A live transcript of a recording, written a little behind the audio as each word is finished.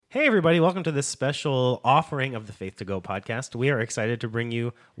Hey, everybody. Welcome to this special offering of the Faith to Go podcast. We are excited to bring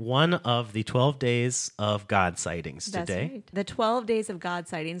you one of the 12 days of God sightings today. That's right. The 12 days of God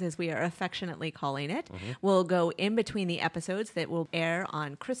sightings, as we are affectionately calling it, will go in between the episodes that will air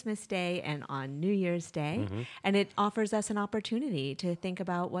on Christmas Day and on New Year's Day. And it offers us an opportunity to think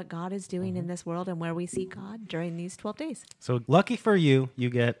about what God is doing in this world and where we see God during these 12 days. So lucky for you, you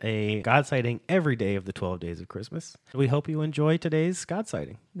get a God sighting every day of the 12 days of Christmas. We hope you enjoy today's God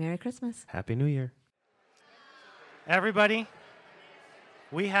sighting. Merry Christmas. Happy New Year. Everybody,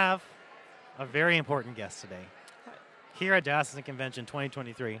 we have a very important guest today. Here at Diocesan Convention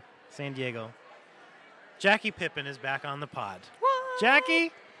 2023, San Diego, Jackie Pippin is back on the pod. What?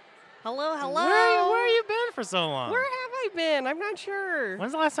 Jackie? Hello. Where you been for so long? Where have I been? I'm not sure.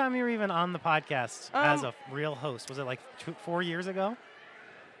 When's the last time you were even on the podcast as a real host? Was it like 4 years ago?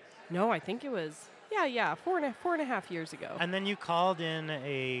 No, I think it was, four and a half years ago. And then you called in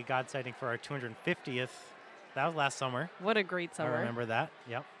a God sighting for our 250th. That was last summer. What a great summer. I remember that,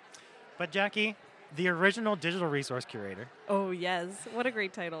 yep. But Jackie, the original digital resource curator. Oh, yes. What a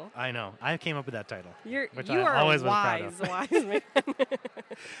great title. I know. I came up with that title. You I are always a was proud wise of. man.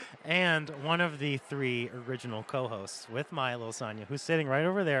 And one of the 3 original co-hosts with my little Sonia, who's sitting right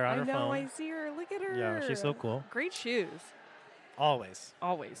over there on her phone. I know, I see her. Look at her. Yeah, she's so cool. Great shoes. Always.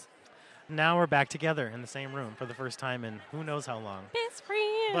 Now we're back together in the same room for the first time in who knows how long. Best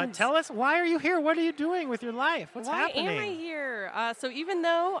friends. But tell us, why are you here? What are you doing with your life? What's happening? Why am I here? So even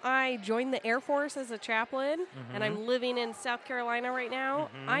though I joined the Air Force as a chaplain and I'm living in South Carolina right now,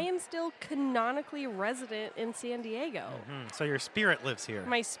 I am still canonically resident in San Diego. So your spirit lives here.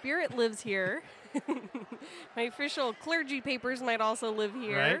 My spirit lives here. My official clergy papers might also live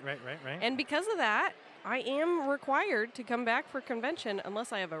here. Right. And because of that, I am required to come back for convention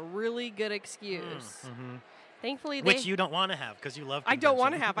unless I have a really good excuse. Thankfully, which you don't want to have because you love convention. I don't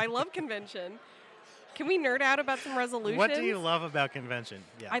want to have. I love convention. Can we nerd out about some resolutions? What do you love about convention?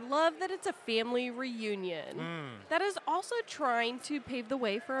 Yeah. I love that it's a family reunion that is also trying to pave the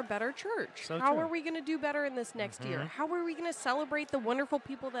way for a better church. So How true. are we going to do better in this next year? How are we going to celebrate the wonderful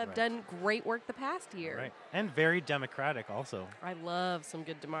people that have done great work the past year? Right. And very democratic also. I love some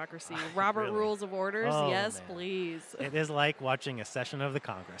good democracy. Robert Really? Rules of Orders, Oh, yes, man. please. It is like watching a session of the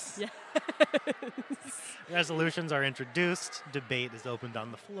Congress. Yes. Resolutions are introduced. Debate is opened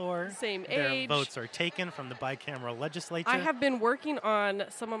on the floor. Same Their age. votes are taken from the bicameral legislature. I have been working on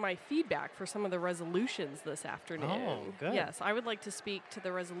some of my feedback for some of the resolutions this afternoon. Oh, good. Yes, I would like to speak to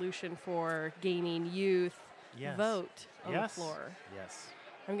the resolution for gaining youth vote on the floor. Yes.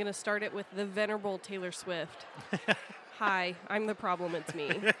 I'm going to start it with the venerable Taylor Swift. Hi, I'm the problem, it's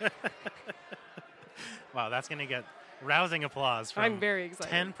me. Wow, that's going to get rousing applause from I'm very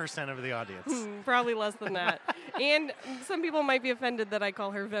excited. 10% of the audience. Probably less than that. And some people might be offended that I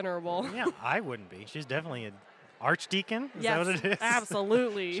call her venerable. Yeah, I wouldn't be. She's definitely an archdeacon. Is Yes, that what it is?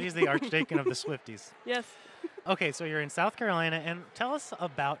 absolutely. She's the archdeacon of the Swifties. Yes. Okay, so you're in South Carolina, and tell us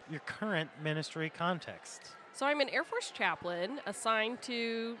about your current ministry context. So I'm an Air Force chaplain assigned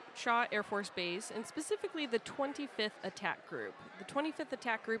to Shaw Air Force Base, and specifically the 25th Attack Group. The 25th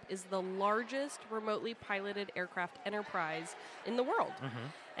Attack Group is the largest remotely piloted aircraft enterprise in the world.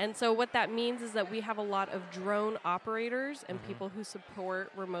 And so what that means is that we have a lot of drone operators and people who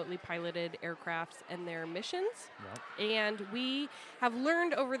support remotely piloted aircrafts and their missions. And we have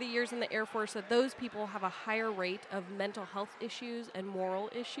learned over the years in the Air Force that those people have a higher rate of mental health issues and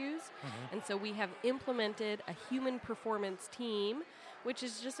moral issues. And so we have implemented a human performance team, which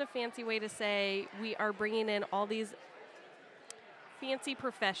is just a fancy way to say we are bringing in all these fancy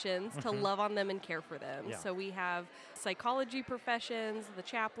professions to love on them and care for them. Yeah. So we have psychology professions, the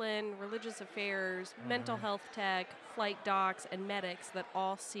chaplain, religious affairs, mental health tech, flight docs, and medics that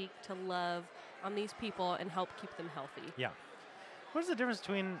all seek to love on these people and help keep them healthy. Yeah. What is the difference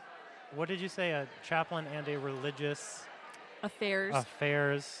between, what did you say, a chaplain and a religious affairs?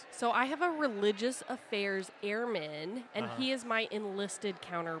 So I have a religious affairs airman, and he is my enlisted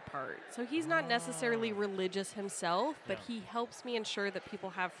counterpart. So he's not necessarily religious himself, but he helps me ensure that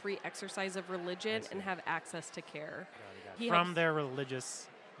people have free exercise of religion and have access to care. He From helps-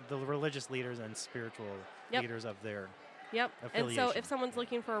 the religious leaders and spiritual leaders of their Yep. And so affiliation. if someone's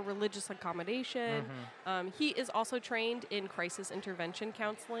looking for a religious accommodation, he is also trained in crisis intervention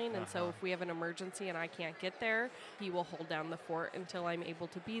counseling. And so if we have an emergency and I can't get there, he will hold down the fort until I'm able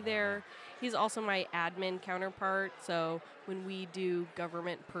to be there. He's also my admin counterpart. So when we do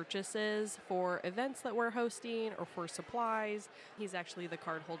government purchases for events that we're hosting or for supplies, he's actually the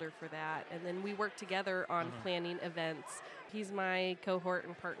card holder for that. And then we work together on planning events. He's my cohort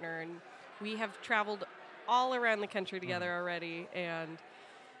and partner, and we have traveled all around the country together already, and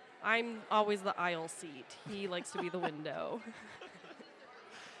I'm always the aisle seat. He likes to be the window.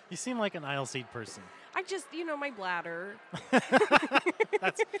 You seem like an aisle seat person. I just, my bladder.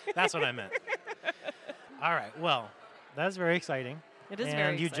 That's what I meant. All right. Well, that's very exciting. It is and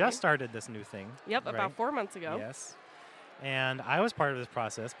very you exciting. just started this new thing. Yep, right? about 4 months ago. Yes. And I was part of this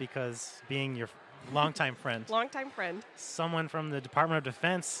process because being your longtime friend, someone from the Department of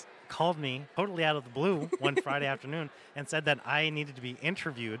Defense called me totally out of the blue one Friday afternoon and said that I needed to be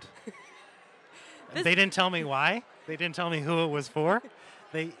interviewed. They didn't tell me why. They didn't tell me who it was for.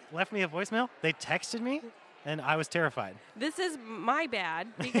 They left me a voicemail. They texted me, and I was terrified. This is my bad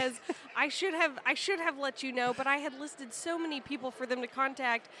because I should have let you know, but I had listed so many people for them to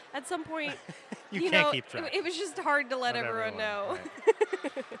contact. At some point, you can't keep track. It was just hard to let everyone know.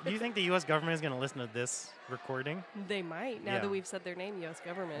 Right. Do you think the U.S. government is going to listen to this recording? They might, now that we've said their name, U.S.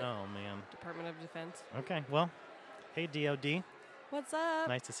 government. Oh, man. Department of Defense. Okay, well, hey, DOD. What's up?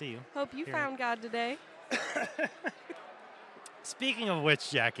 Nice to see you. Hope you found God today. Speaking of which,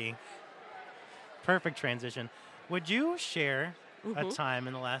 Jackie, perfect transition. Would you share a time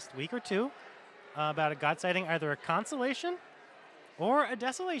in the last week or two about a God sighting, either a consolation or a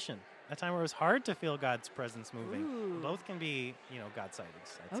desolation? A time where it was hard to feel God's presence moving. Ooh. Both can be, God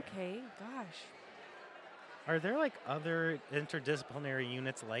sightings. I'd say. Okay, gosh. Are there other interdisciplinary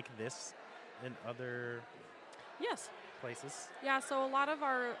units like this in other Yes. places? Yeah, so a lot of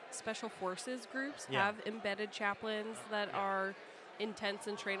our special forces groups have embedded chaplains that are intense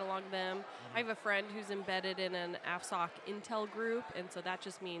and train along them. I have a friend who's embedded in an AFSOC Intel group, and so that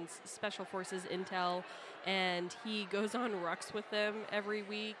just means Special Forces Intel, and he goes on rucks with them every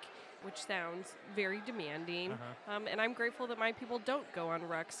week, which sounds very demanding. And I'm grateful that my people don't go on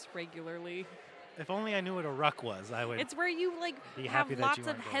rucks regularly. If only I knew what a ruck was, I would. It's where you be have happy that lots you of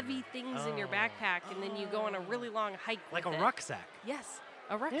aren't going heavy there. things in your backpack, and then you go on a really long hike like with a it. rucksack. Yes,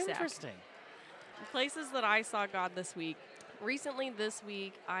 a rucksack. Interesting. Places that I saw God this week. Recently this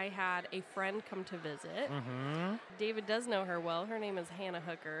week, I had a friend come to visit. David does know her well. Her name is Hannah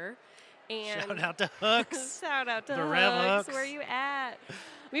Hooker. And Shout out to Hooks. Shout out to The Rev Hooks. Hooks. Where you at?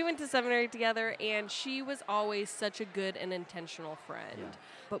 We went to seminary together, and she was always such a good and intentional friend. Yeah.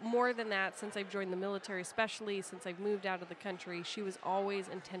 But more than that, since I've joined the military, especially since I've moved out of the country, she was always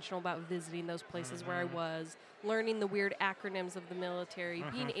intentional about visiting those places where I was, learning the weird acronyms of the military,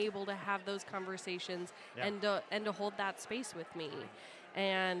 being able to have those conversations and to hold that space with me.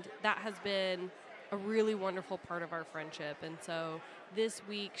 And that has been a really wonderful part of our friendship. And so this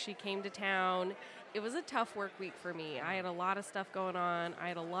week she came to town. It was a tough work week for me. I had a lot of stuff going on. I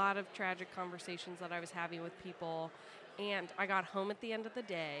had a lot of tragic conversations that I was having with people. And I got home at the end of the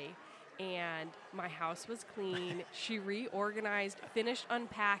day, and my house was clean. She reorganized, finished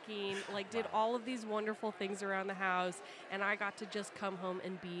unpacking, did all of these wonderful things around the house. And I got to just come home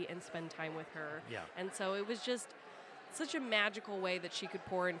and be and spend time with her. Yeah. And so it was just such a magical way that she could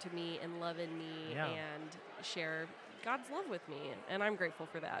pour into me and love in me and share God's love with me. And I'm grateful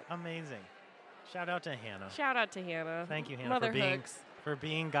for that. Amazing. Shout out to Hannah. Shout out to Hannah. Thank you, Hannah, Mother for Hooks.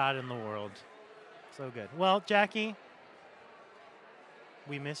 being God in the world. So good. Well, Jackie,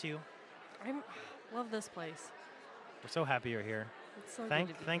 we miss you. I love this place. We're so happy you're here. It's so good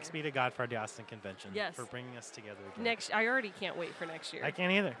to be Thanks here. be to God for our diocesan convention. Yes. For bringing us together again. I already can't wait for next year. I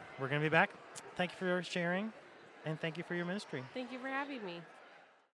can't either. We're going to be back. Thank you for your sharing, and thank you for your ministry. Thank you for having me.